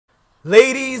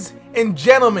Ladies and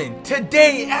gentlemen,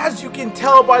 today, as you can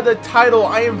tell by the title,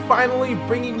 I am finally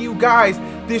bringing you guys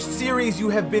this series you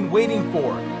have been waiting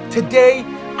for. Today,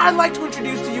 I'd like to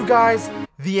introduce to you guys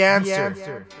The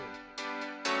Answer.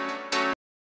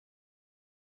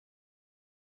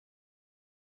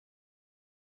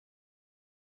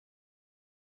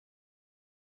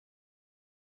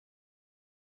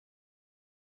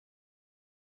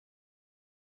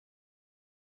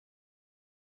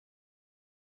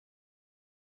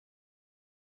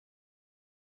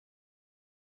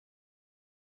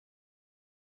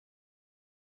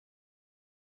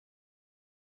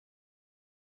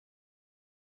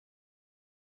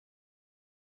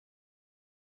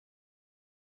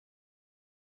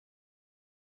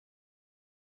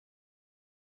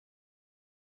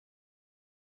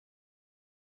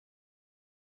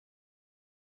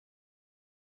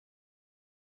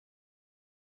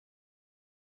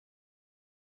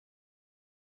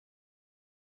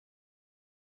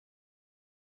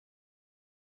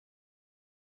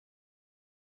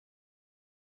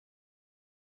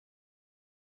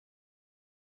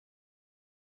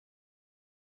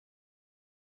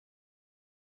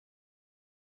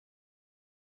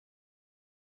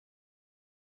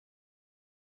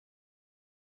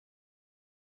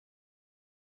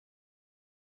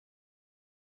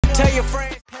 Tell your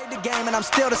friends, play the game and I'm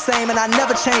still the same and I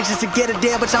never change just to get a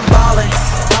deal, but I'm ballin'.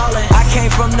 I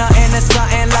came from nothing to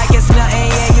something like it's nothing,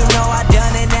 yeah, you know I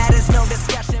done it, that is no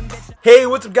discussion, bitch. Hey,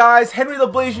 what's up guys, Henry the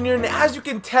Blasian here, and as you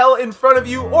can tell in front of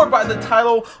you, or by the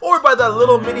title, or by the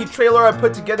little mini trailer I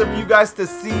put together for you guys to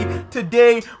see,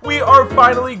 today we are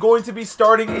finally going to be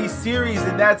starting a series,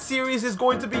 and that series is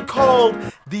going to be called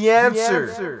The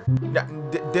Answer. Now,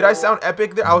 did I sound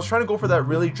epic there? I was trying to go for that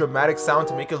really dramatic sound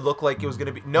to make it look like it was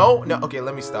gonna be, no, okay,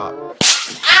 let me stop.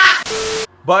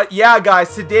 But yeah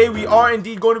guys, today we are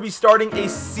indeed going to be starting a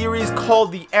series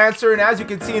called The Answer, and as you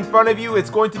can see in front of you,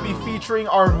 it's going to be featuring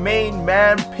our main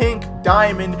man, Pink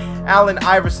Diamond, Allen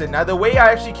Iverson. Now the way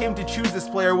I actually came to choose this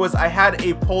player was I had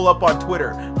a poll up on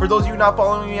Twitter. For those of you not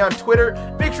following me on Twitter,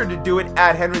 make sure to do it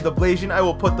at Henry the Blasian. I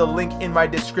will put the link in my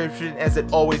description as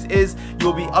it always is. You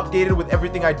will be updated with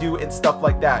everything I do and stuff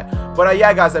like that. But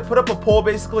yeah guys, I put up a poll,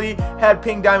 basically had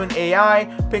Pink Diamond AI,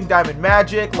 Pink Diamond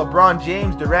Magic, LeBron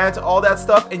James, Durant, all that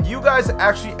stuff, and you guys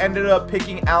actually ended up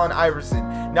picking Allen Iverson.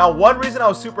 Now one reason I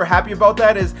was super happy about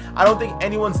that is I don't think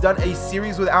anyone's done a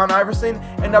series with Allen Iverson,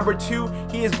 and number two,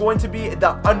 he is going to be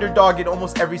the underdog in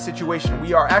almost every situation.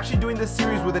 We are actually doing this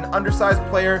series with an undersized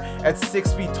player at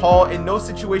 6 feet tall. In no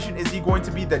situation is he going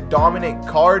to be the dominant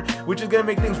card, which is going to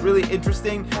make things really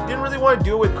interesting. Didn't really want to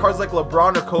do it with cards like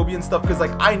LeBron or Kobe and stuff, because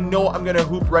like I know I'm going to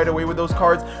hoop right away with those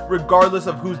cards regardless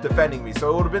of who's defending me,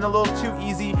 so it would have been a little too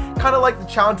easy, kind of like the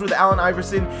challenge with Allen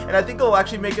Iverson, and I think it'll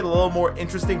actually make it a little more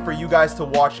interesting for you guys to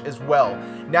watch as well.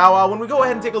 Now when we go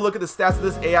ahead and take a look at the stats of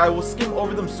this AI, we'll skim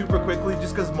over them super quickly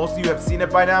just because most of you have seen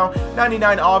it by now.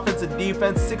 99 offense and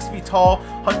defense, 6 feet tall,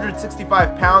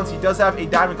 165 pounds. He does have a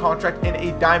diamond contract and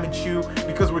a diamond shoe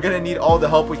because we're going to need all the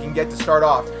help we can get to start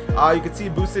off. You can see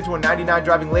boosted to a 99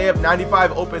 driving layup,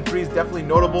 95 open threes, definitely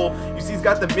notable. You see he's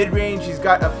got the mid-range, he's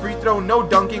got a free throw, no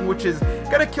dunking, which is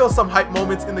gonna kill some hype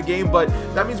moments in the game, but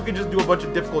that means we can just do a bunch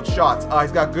of difficult shots.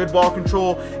 He's got good ball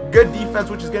control, good defense,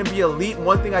 which is gonna be elite.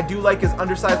 One thing I do like is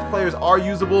undersized players are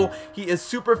usable. He is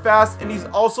super fast, and he's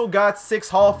also got 6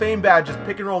 Hall of Fame badges: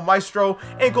 pick and roll maestro,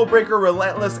 ankle breaker,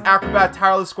 relentless, acrobat,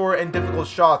 tireless scorer, and difficult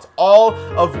shots, all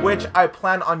of which I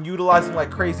plan on utilizing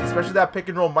like crazy, especially that pick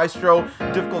and roll maestro,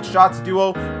 difficult shots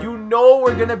duo. You know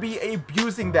we're gonna be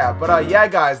abusing that. But yeah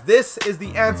guys, this is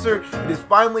The Answer. It is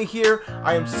finally here.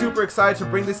 I am super excited to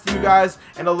bring this to you guys,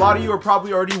 and a lot of you are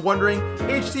probably already wondering,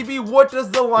 HTB, what does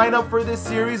the lineup for this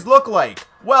series look like?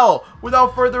 Well,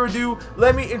 without further ado,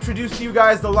 let me introduce to you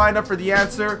guys the lineup for The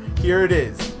Answer. Here it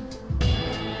is.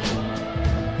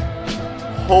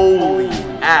 Holy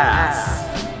ass.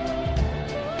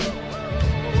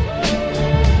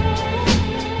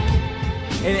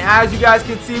 And as you guys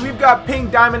can see, we've got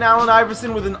Pink Diamond Allen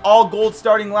Iverson with an all gold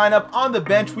starting lineup. On the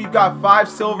bench, we've got 5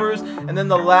 silvers, and then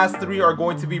the last 3 are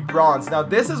going to be bronze. Now,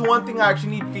 this is one thing I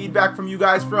actually need feedback from you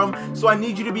guys from, so I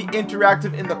need you to be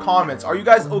interactive in the comments. Are you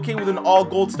guys okay with an all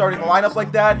gold starting lineup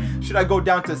like that? Should I go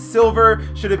down to silver?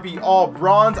 Should it be all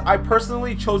bronze? I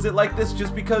personally chose it like this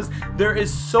just because there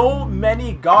is so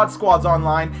many God squads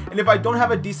online, and if I don't have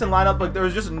a decent lineup, like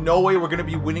there's just no way we're going to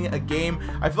be winning a game.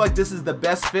 I feel like this is the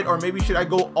best fit, or maybe should I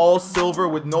go all silver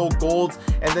with no golds,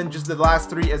 and then just the last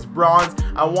 3 as bronze.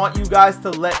 I want you guys to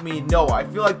let me know. I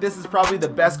feel like this is probably the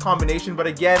best combination, but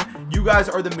again, you guys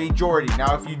are the majority.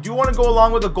 Now, if you do want to go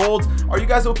along with the golds, are you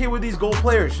guys okay with these gold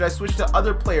players? Should I switch to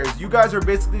other players? You guys are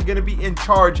basically going to be in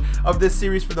charge of this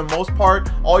series for the most part.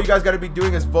 All you guys got to be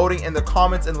doing is voting in the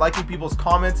comments and liking people's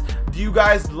comments. Do you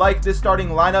guys like this starting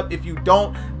lineup? If you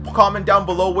don't, comment down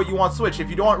below what you want switch. If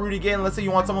you don't want Rudy Gay, and let's say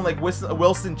you want someone like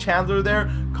Wilson Chandler there,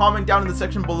 comment down in the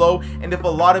section below, and if a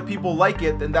lot of people like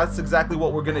it, then that's exactly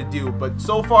what we're gonna do. But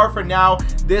so far for now,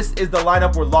 this is the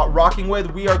lineup we're rocking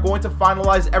with. We are going to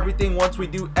finalize everything once we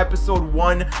do episode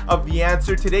 1 of the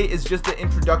answer. Today is just the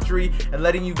introductory and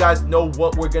letting you guys know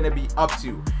what we're gonna be up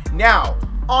to. Now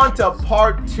on to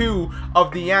part 2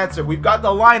 of the answer. We've got the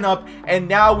lineup, and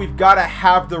now we've got to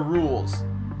have the rules.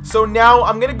 So now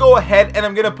I'm going to go ahead and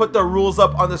I'm going to put the rules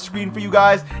up on the screen for you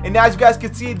guys. And as you guys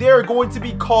can see, they're going to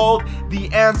be called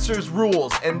the answers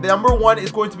rules. And number 1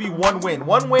 is going to be 1 win.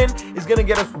 1 win is going to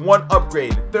get us 1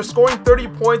 upgrade. They're scoring 30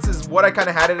 points is what I kind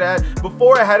of had it at.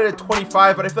 Before I had it at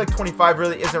 25, but I feel like 25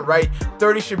 really isn't right.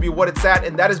 30 should be what it's at,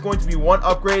 and that is going to be 1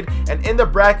 upgrade. And in the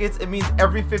brackets, it means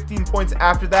every 15 points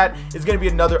after that is going to be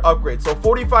another upgrade. So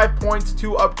 45 points,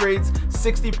 2 upgrades.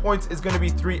 60 points is going to be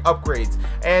 3 upgrades.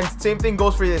 And same thing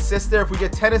goes for the assists there. If we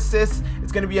get 10 assists,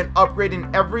 it's going to be an upgrade,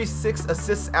 and every 6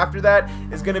 assists after that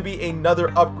is going to be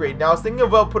another upgrade. Now I was thinking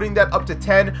about putting that up to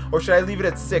 10, or should I leave it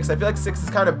at 6? I feel like 6 is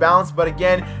kind of balanced, but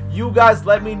again, you guys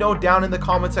let me know down in the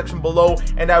comment section below,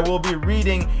 and I will be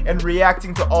reading and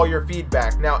reacting to all your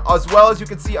feedback. Now, as well as you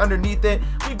can see underneath it,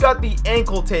 we've got the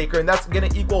ankle taker, and that's going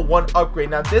to equal 1 upgrade.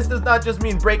 Now this does not just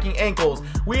mean breaking ankles.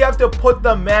 We have to put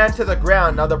the man to the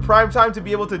ground. Now the prime time to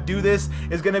be able to do this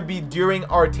is going to be during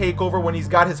our takeover, when he's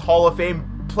got his Hall of Fame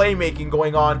playmaking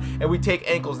going on and we take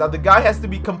ankles. Now the guy has to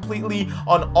be completely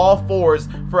on all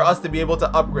 4s for us to be able to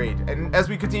upgrade. And as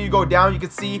we continue to go down, you can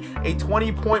see a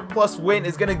 20-point plus win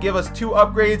is going to give us 2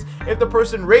 upgrades. If the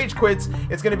person rage quits,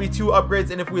 it's going to be 2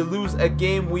 upgrades, and if we lose a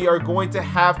game, we are going to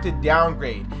have to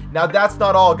downgrade. Now that's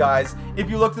not all, guys. If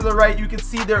you look to the right, you can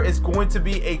see there is going to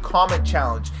be a comment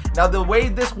challenge. Now the way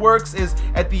this works is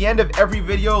at the end of every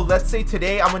video, let's say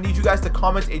today, I'm gonna need you guys to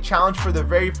comment a challenge for the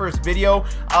very first video.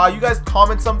 You guys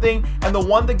comment something, and the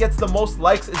one that gets the most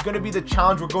likes is going to be the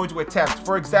challenge we're going to attempt.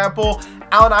 For example,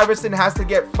 Allen Iverson has to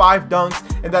get 5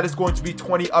 dunks, and that is going to be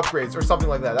 20 upgrades or something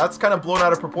like that. That's kind of blown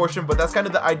out of proportion, but that's kind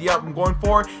of the idea I'm going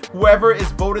for. Whoever is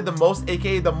voted the most,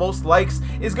 aka the most likes,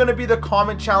 is going to be the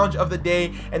comment challenge of the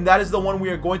day, and that is the one we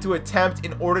are going to attempt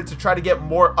in order to try to get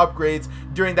more upgrades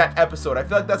during that episode. I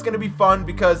feel like that's going to be fun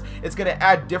because it's going to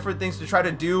add different things to try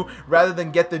to do rather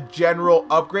than get the general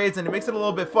upgrades, and it makes it a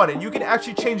little bit fun. And you can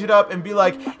actually change it up and be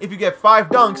like, if you get 5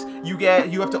 dunks,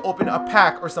 you have to open a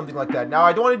pack or something like that. Now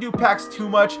I don't want to do packs too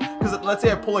much, because let's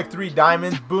say I pull like 3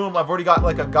 diamonds, boom, I've already got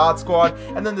like a god squad,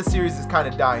 and then the series is kind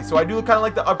of dying. So I do kind of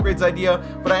like the upgrades idea,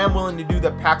 but I am willing to do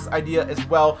the packs idea as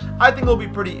well. I think it'll be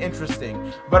pretty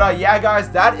interesting. But yeah guys,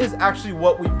 that is actually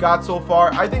what we've got so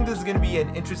far. I think this is going to be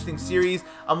an interesting series.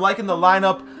 I'm liking the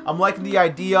lineup, I'm liking the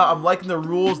idea, I'm liking the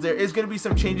rules. There is going to be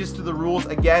some changes to the rules,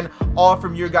 again, all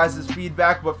from your guys'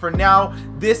 feedback, but for now,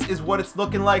 this is what it's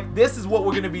looking like. This is what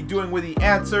we're going to be doing with the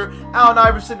answer. Allen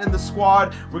Iverson in the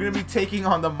squad. We're going to be taking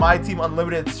on the MyTEAM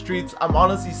Unlimited streets. I'm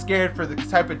honestly scared for the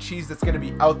type of cheese that's going to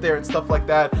be out there and stuff like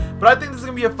that, but I think this is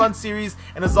going to be a fun series,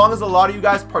 and as long as a lot of you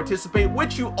guys participate,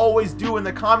 which you always do in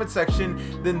the comment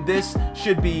section, then this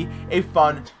should be a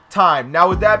fun time. Now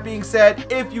with that being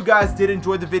said, if you guys did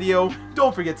enjoy the video,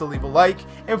 don't forget to leave a like,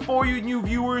 and for you new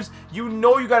viewers, you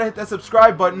know you gotta hit that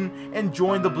subscribe button and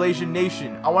join the Bazanji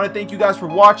Nation. I want to thank you guys for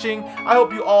watching. I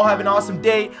hope you all have an awesome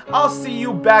day. I'll see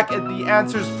you back at the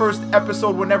answers first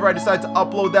episode whenever I decide to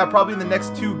upload that, probably in the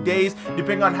next 2 days,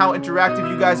 depending on how interactive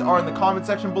you guys are in the comment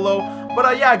section below.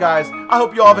 But yeah guys, I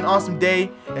hope you all have an awesome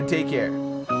day, and take care.